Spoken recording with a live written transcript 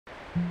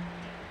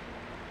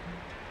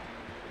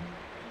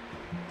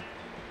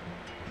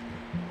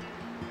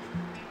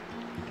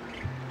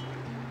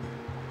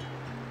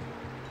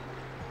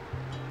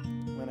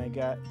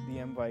got the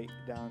invite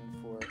down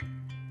for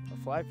a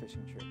fly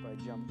fishing trip, I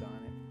jumped on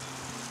it.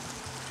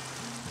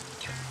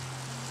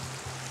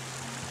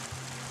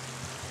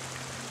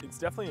 It's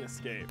definitely an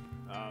escape.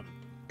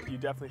 You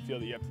definitely feel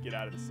that you have to get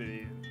out of the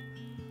city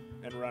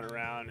and run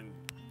around and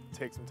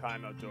take some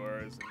time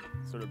outdoors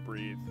and sort of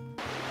breathe.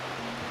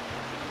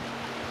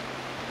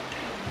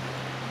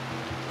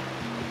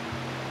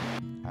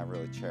 I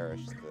really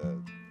cherish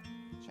the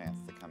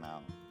chance to come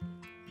out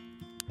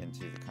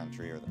into the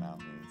country or the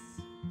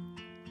mountains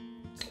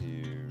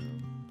to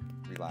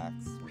relax,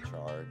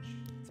 recharge.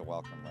 It's a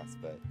welcome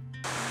respite.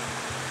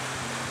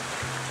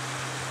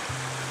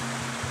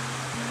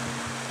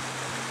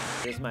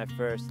 This is my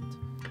first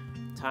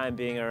time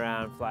being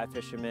around fly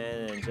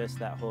fishermen and just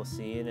that whole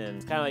scene, and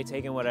it's kind of like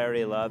taking what I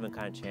already love and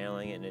kind of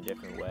channeling it in a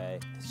different way.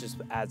 It just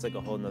adds like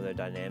a whole nother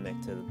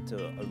dynamic to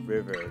a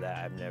river that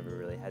I've never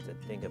really had to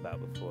think about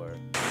before.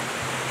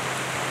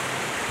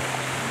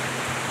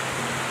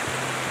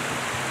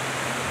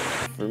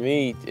 For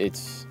me,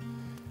 it's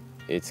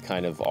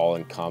kind of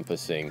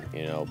all-encompassing,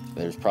 you know.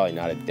 There's probably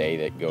not a day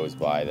that goes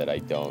by that I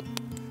don't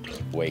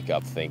wake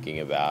up thinking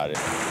about it.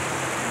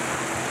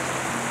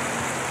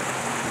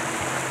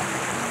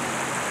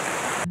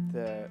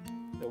 The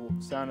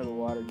sound of the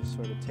water just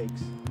sort of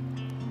takes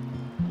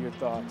your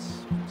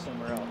thoughts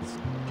somewhere else.